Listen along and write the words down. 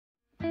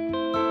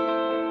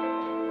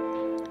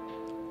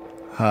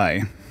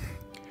Hi,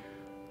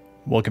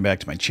 welcome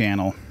back to my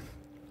channel.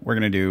 We're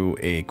going to do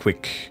a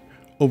quick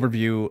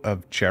overview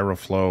of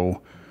GyroFlow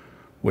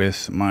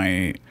with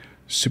my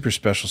super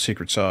special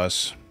secret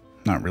sauce.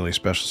 Not really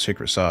special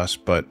secret sauce,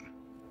 but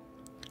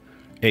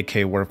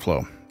a.k.a.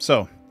 WorkFlow.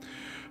 So,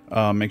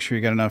 make sure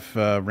you got enough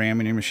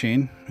RAM in your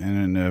machine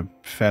and a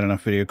fat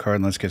enough video card,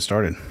 and let's get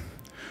started.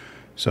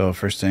 So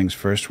first things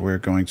first, we're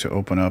going to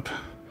open up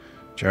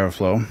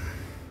GyroFlow.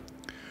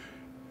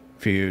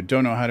 If you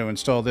don't know how to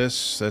install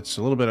this, that's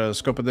a little bit out of the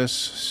scope of this,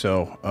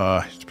 so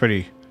it's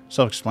pretty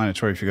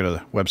self-explanatory if you go to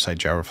the website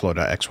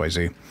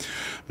gyroflow.xyz. I'm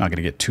not going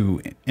to get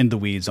too in the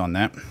weeds on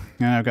that.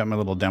 And I've got my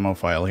little demo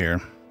file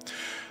here.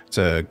 It's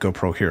a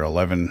GoPro Hero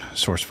 11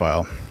 source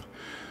file.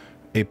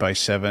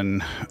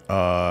 8x7,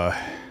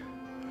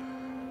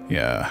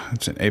 yeah,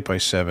 it's an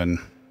 8x7,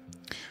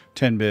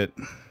 10-bit.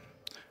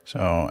 So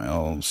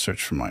I'll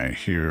search for my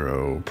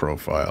hero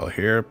profile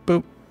here.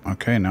 Boop.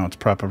 Okay, now it's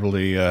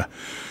properly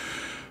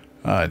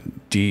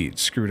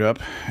screwed up,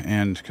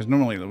 and because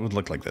normally it would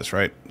look like this,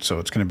 right? So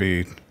it's going to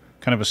be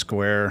kind of a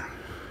square,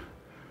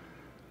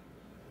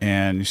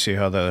 and you see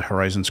how the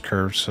horizon's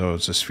curved, so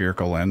it's a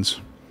spherical lens.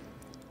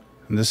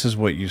 And this is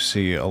what you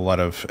see a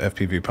lot of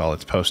FPV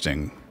pilots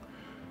posting.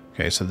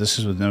 Okay, so this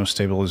is with no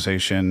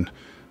stabilization,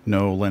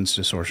 no lens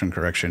distortion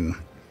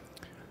correction.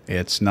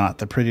 It's not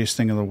the prettiest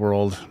thing in the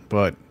world,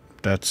 but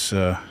that's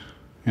you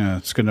know,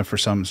 it's good enough for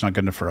some. It's not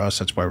good enough for us.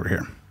 That's why we're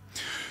here.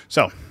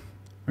 So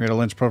we got a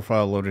lens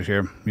profile loaded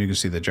here. You can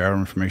see the gyro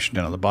information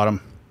down at the bottom.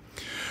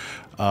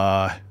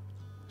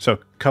 So a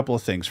couple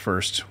of things.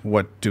 First,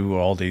 what do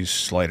all these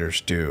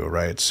sliders do,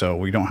 right? So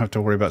we don't have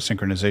to worry about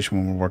synchronization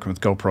when we're working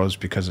with GoPros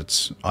because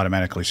it's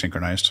automatically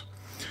synchronized.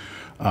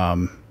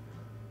 The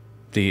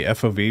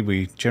FOV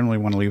we generally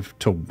want to leave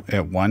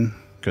at 1,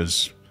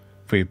 because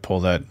if we pull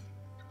that,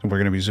 we're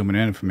going to be zooming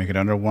in. If we make it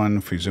under 1,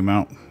 if we zoom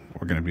out,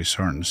 we're going to be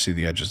starting to see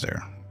the edges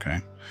there,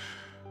 okay?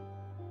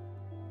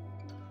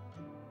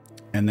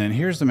 And then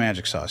here's the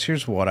magic sauce.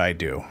 Here's what I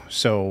do.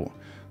 So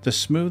the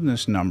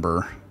smoothness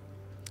number,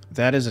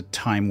 that is a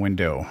time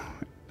window.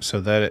 So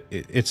that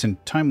it's in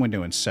time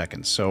window in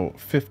seconds. So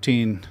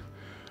 15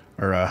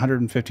 or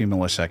 150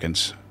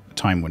 milliseconds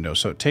time window.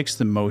 So it takes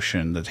the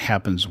motion that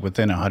happens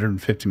within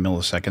 150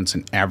 milliseconds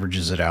and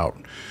averages it out.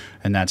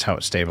 And that's how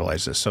it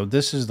stabilizes. So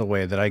this is the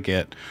way that I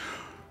get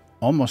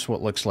almost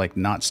what looks like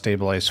not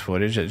stabilized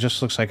footage. It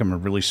just looks like I'm a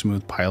really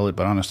smooth pilot,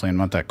 but honestly, I'm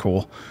not that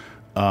cool.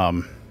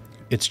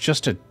 It's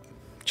just a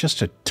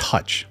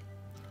touch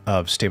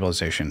of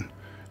stabilization,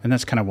 and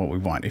that's kind of what we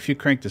want. If you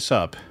crank this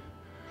up,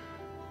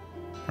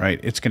 right,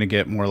 it's going to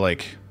get more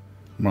like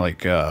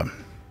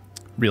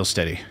real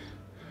steady.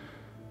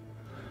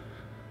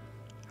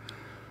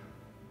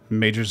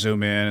 Major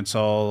zoom in, it's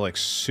all like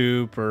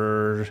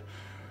super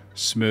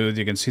smooth.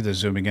 You can see the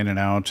zooming in and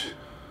out,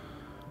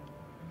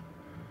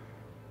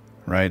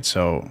 right?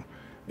 So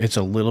it's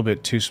a little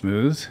bit too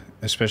smooth,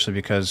 especially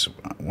because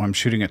I'm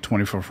shooting at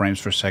 24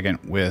 frames per second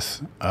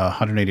with a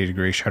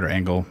 180-degree shutter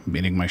angle,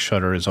 meaning my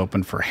shutter is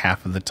open for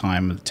half of the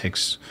time. It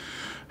takes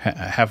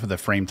half of the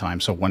frame time,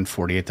 so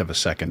 1/48 of a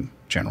second,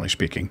 generally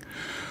speaking.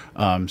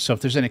 So if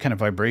there's any kind of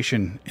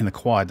vibration in the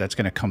quad, that's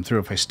going to come through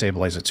if I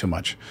stabilize it too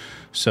much.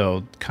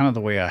 So kind of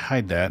the way I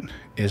hide that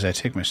is I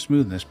take my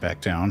smoothness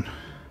back down,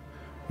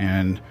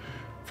 and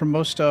for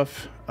most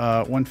stuff,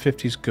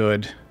 150 is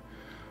good.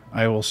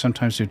 I will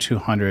sometimes do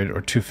 200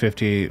 or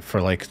 250 for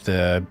like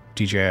the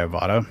DJI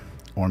Avata,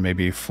 or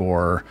maybe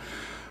for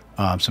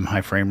some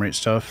high frame rate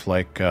stuff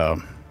like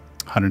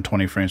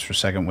 120 frames per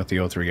second with the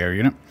O3 Air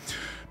unit.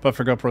 But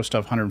for GoPro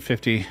stuff,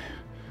 150,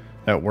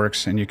 that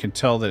works, and you can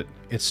tell that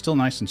it's still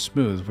nice and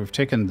smooth. We've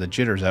taken the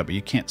jitters out, but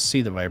you can't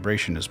see the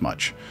vibration as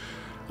much.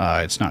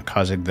 It's not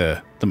causing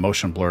the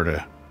motion blur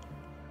to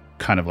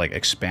kind of like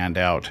expand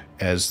out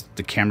as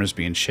the camera's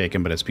being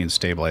shaken, but it's being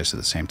stabilized at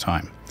the same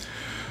time.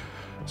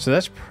 So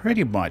that's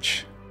pretty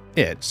much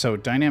it. So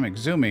dynamic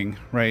zooming,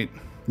 right?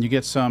 You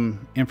get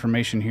some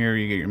information here.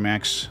 You get your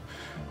max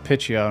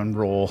pitch and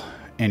roll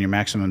and your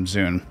maximum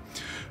zoom.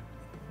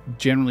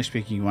 Generally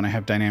speaking, you want to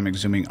have dynamic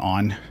zooming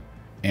on,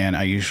 and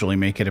I usually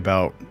make it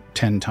about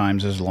 10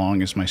 times as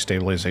long as my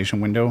stabilization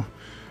window.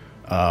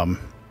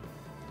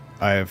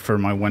 For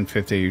my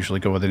 150, I usually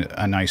go with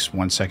a nice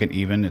 1 second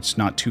even. It's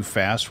not too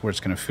fast where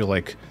it's going to feel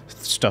like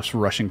stuff's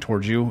rushing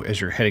towards you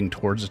as you're heading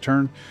towards the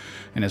turn,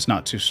 and it's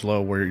not too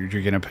slow where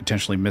you're going to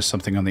potentially miss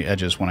something on the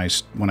edges when I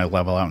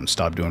level out and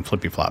stop doing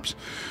flippy flops.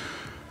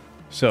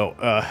 So,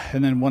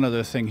 and then one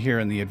other thing here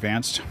in the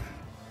advanced,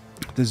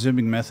 the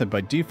zooming method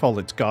by default,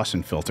 it's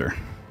Gaussian filter.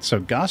 So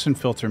Gaussian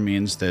filter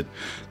means that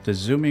the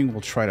zooming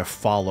will try to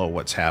follow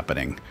what's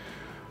happening,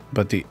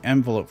 but the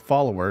envelope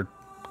follower,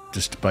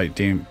 just by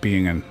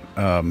being an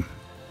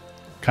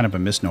kind of a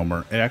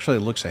misnomer, it actually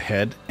looks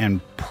ahead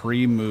and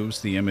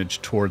pre-moves the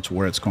image towards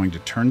where it's going to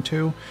turn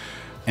to,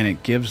 and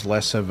it gives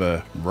less of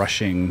a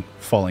rushing,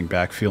 falling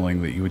back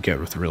feeling that you would get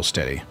with real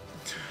steady.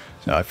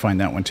 So I find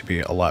that one to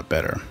be a lot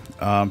better.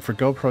 For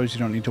GoPros, you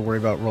don't need to worry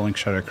about rolling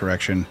shutter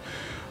correction.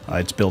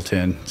 It's built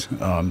in,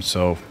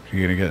 so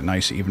you're going to get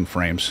nice even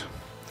frames.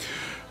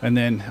 And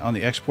then on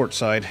the export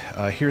side,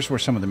 here's where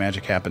some of the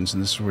magic happens,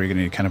 and this is where you're going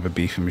to need kind of a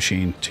beefy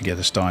machine to get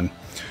this done.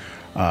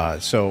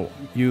 So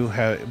you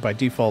have, by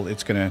default,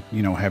 it's going to,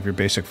 you know, have your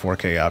basic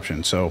 4K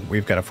option. So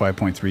we've got a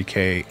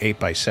 5.3K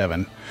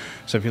 8x7.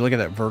 So if you look at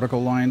that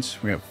vertical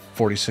lines, we have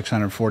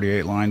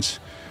 4,648 lines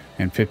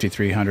and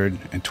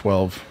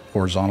 5,312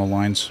 horizontal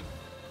lines,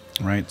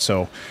 right?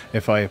 So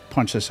if I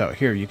punch this out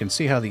here, you can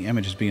see how the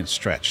image is being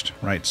stretched,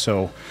 right?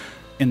 So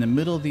in the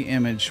middle of the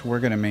image, we're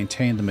going to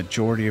maintain the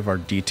majority of our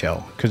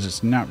detail because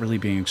it's not really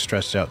being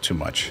stretched out too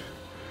much.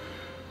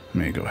 Let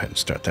me go ahead and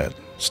start that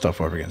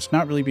stuff over again. It's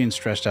not really being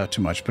stretched out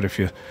too much, but if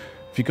you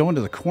go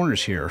into the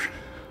corners here,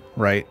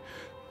 right,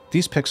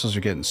 these pixels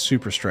are getting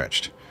super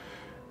stretched.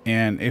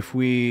 And if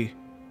we,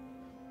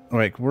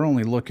 like, we're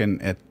only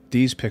looking at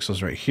these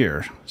pixels right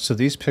here. So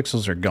these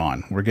pixels are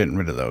gone. We're getting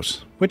rid of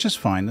those, which is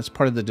fine. That's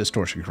part of the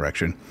distortion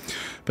correction.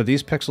 But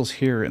these pixels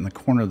here in the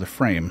corner of the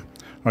frame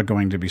are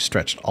going to be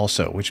stretched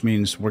also, which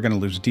means we're going to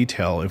lose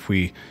detail if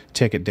we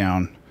take it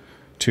down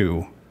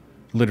to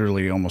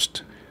literally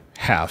almost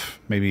half,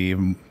 maybe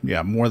even,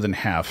 yeah, more than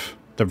half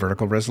the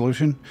vertical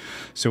resolution.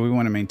 So we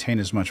want to maintain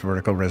as much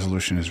vertical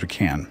resolution as we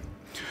can.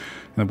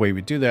 And the way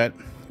we do that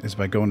is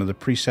by going to the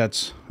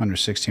presets under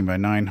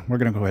 16:9. We're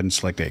going to go ahead and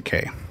select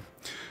 8K.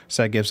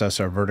 So that gives us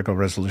our vertical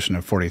resolution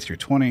of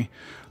 4320,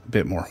 a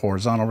bit more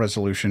horizontal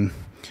resolution.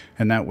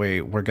 And that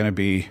way we're going to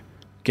be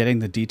getting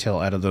the detail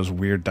out of those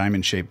weird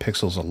diamond-shaped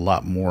pixels a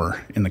lot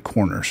more in the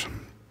corners.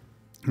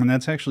 And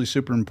that's actually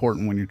super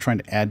important when you're trying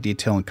to add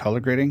detail and color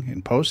grading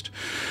in post.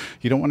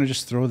 You don't want to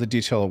just throw the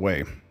detail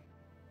away.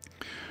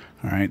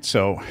 All right,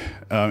 so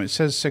it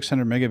says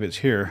 600 megabits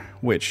here,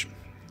 which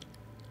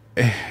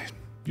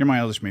your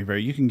mileage may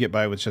vary. You can get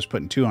by with just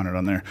putting 200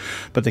 on there.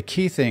 But the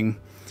key thing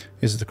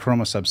is the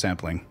chroma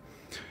subsampling.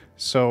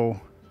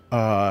 So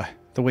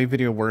the way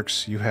video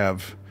works, you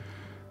have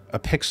a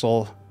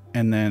pixel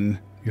and then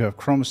you have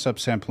chroma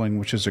subsampling,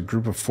 which is a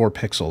group of 4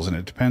 pixels, and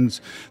it depends.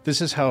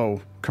 This is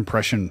how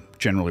compression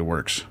generally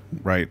works,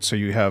 right? So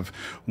you have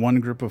one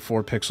group of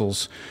 4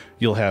 pixels.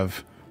 You'll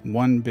have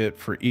 1 bit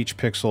for each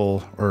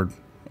pixel, or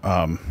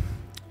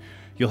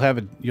you'll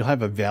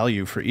have a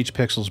value for each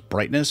pixel's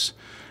brightness,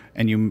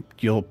 and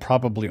you'll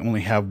probably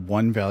only have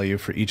 1 value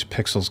for each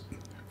pixel's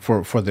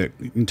for the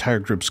entire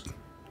group's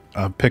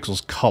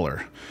pixels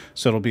color.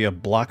 So it'll be a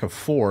block of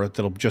 4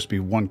 that'll just be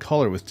 1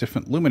 color with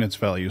different luminance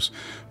values,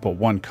 but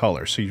 1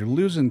 color. So you're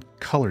losing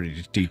color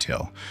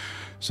detail.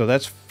 So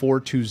that's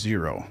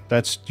 420.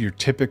 That's your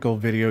typical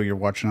video you're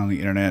watching on the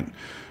internet.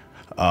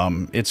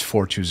 It's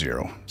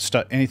 420.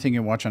 Anything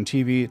you watch on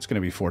TV, it's going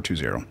to be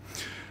 420.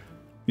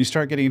 You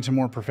start getting into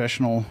more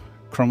professional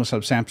chroma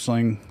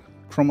subsampling,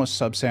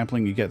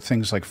 you get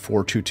things like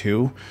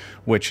 422,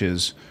 which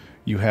is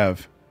you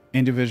have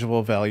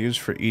individual values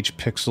for each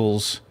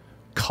pixel's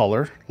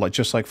color,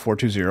 just like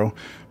 420,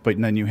 but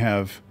then you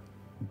have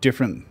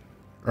different,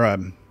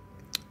 you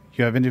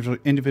have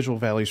individual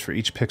values for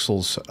each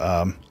pixel's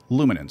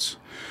luminance.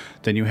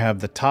 Then you have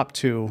the top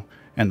 2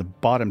 and the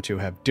bottom 2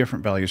 have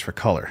different values for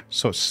color,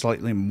 so it's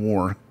slightly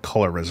more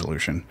color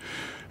resolution.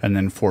 And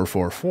then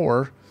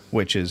 444,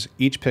 which is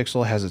each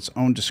pixel has its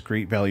own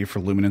discrete value for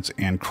luminance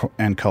and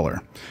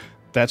color.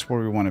 That's where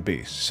we want to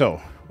be.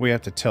 So we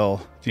have to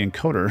tell the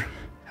encoder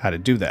how to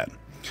do that.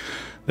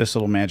 This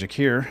little magic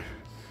here,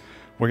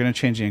 we're going to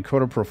change the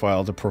encoder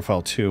profile to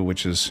profile 2,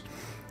 which is,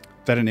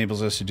 that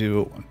enables us to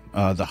do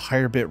the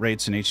higher bit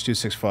rates in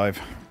H.265,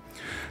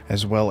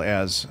 as well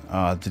as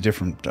the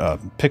different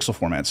pixel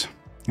formats.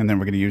 And then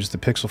we're going to use the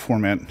pixel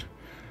format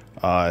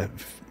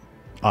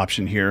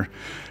option here,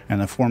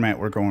 and the format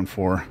we're going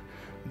for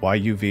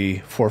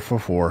YUV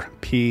 444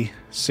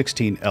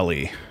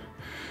 P16LE.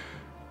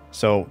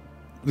 So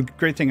the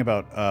great thing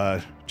about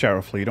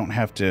GyroFlow, you don't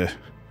have to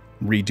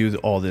redo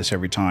all this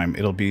every time.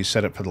 It'll be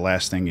set up for the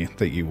last thing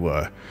that you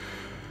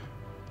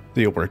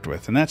worked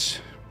with, and that's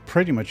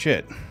pretty much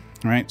it.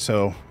 All right,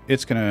 so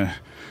it's gonna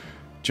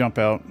jump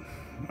out.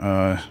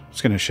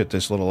 It's gonna shit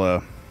this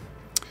little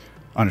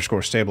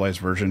underscore stabilized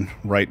version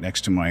right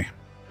next to my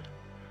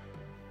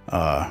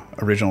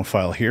original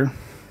file here.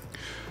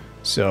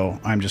 So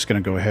I'm just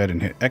gonna go ahead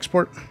and hit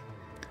export.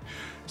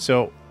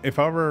 So if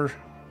I were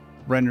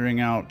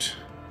rendering out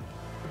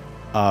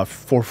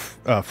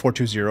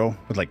 420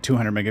 with like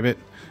 200 megabit,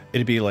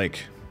 it'd be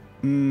like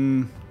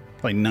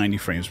 90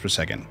 frames per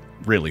second,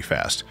 really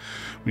fast.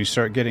 When you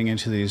start getting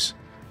into these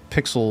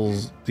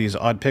pixels, these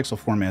odd pixel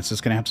formats,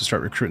 it's going to have to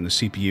start recruiting the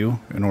CPU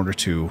in order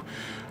to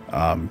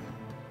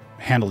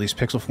handle these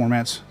pixel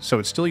formats. So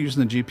it's still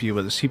using the GPU,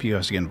 but the CPU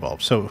has to get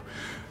involved. So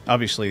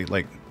obviously,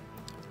 like,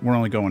 we're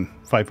only going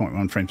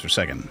 5.1 frames per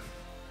second.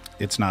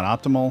 It's not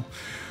optimal,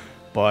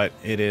 but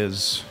it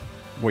is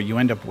what you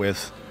end up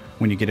with.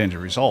 When you get into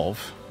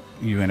Resolve,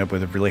 you end up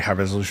with a really high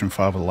resolution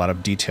file with a lot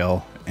of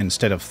detail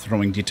instead of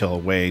throwing detail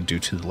away due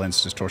to the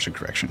lens distortion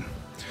correction.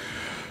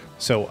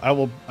 So I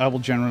will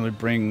generally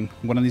bring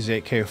one of these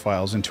 8K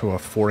files into a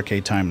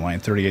 4K timeline,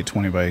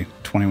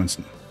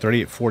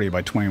 3840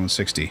 by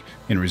 2160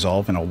 in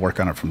Resolve, and I'll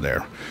work on it from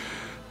there.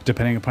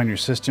 Depending upon your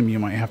system, you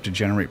might have to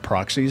generate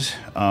proxies.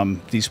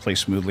 These play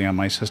smoothly on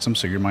my system,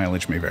 so your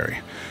mileage may vary.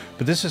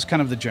 But this is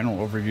kind of the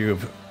general overview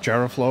of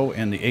GyroFlow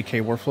and the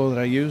a.k.a. workflow that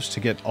I use to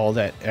get all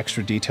that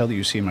extra detail that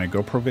you see in my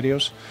GoPro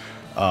videos.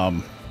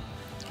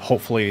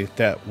 Hopefully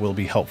that will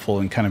be helpful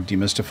in kind of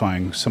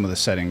demystifying some of the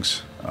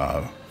settings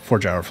for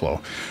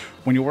GyroFlow.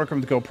 When you're working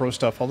with the GoPro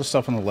stuff, all the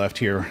stuff on the left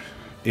here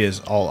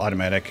is all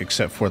automatic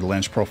except for the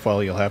lens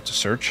profile you'll have to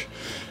search.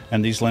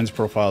 And these lens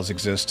profiles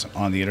exist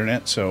on the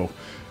internet, so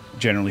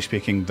generally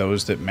speaking,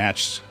 those that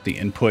match the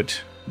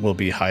input will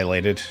be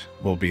highlighted,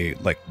 will be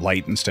like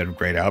light instead of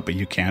grayed out, but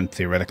you can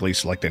theoretically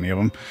select any of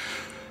them.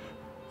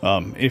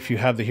 If you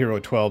have the Hero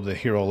 12, the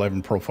Hero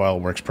 11 profile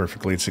works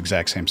perfectly. It's the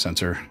exact same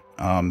sensor,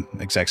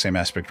 exact same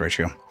aspect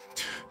ratio.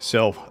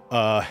 So,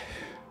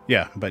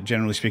 yeah, but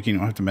generally speaking, you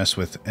don't have to mess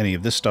with any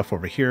of this stuff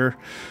over here.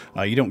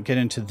 You don't get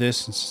into this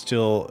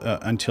still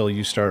until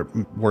you start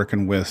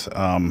working with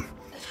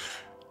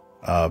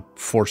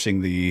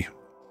forcing the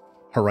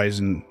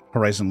horizon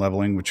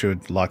leveling, which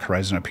would lock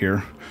horizon up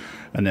here.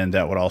 And then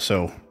that would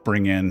also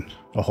bring in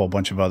a whole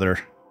bunch of other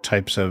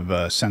types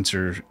of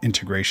sensor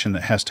integration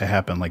that has to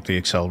happen, like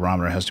the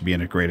accelerometer has to be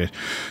integrated.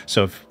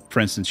 So if, for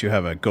instance, you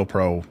have a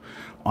GoPro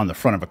on the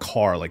front of a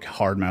car, like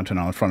hard mounted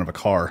on the front of a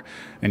car,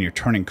 and you're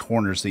turning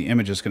corners, the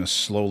image is going to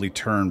slowly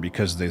turn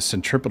because the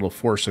centripetal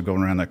force of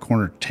going around that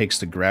corner takes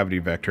the gravity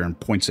vector and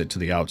points it to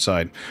the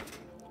outside.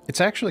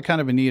 It's actually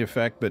kind of a neat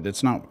effect, but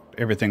it's not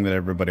everything that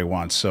everybody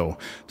wants. So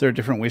there are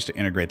different ways to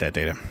integrate that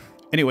data.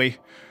 Anyway,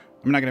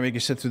 I'm not going to make you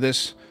sit through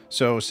this,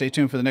 so stay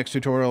tuned for the next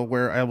tutorial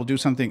where I will do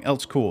something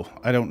else cool.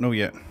 I don't know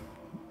yet.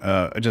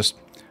 I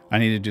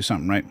need to do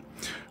something, right?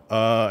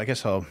 I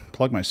guess I'll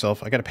plug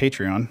myself. I got a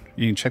Patreon.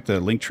 You can check the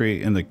link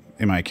tree in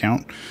my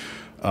account.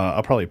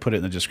 I'll probably put it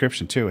in the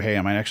description too. Hey,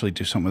 I might actually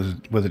do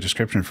something with a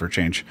description for a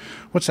change.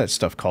 What's that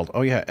stuff called?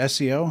 Oh yeah,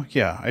 SEO?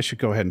 Yeah, I should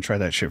go ahead and try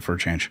that shit for a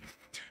change.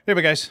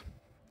 Anyway, guys.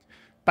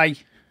 Bye.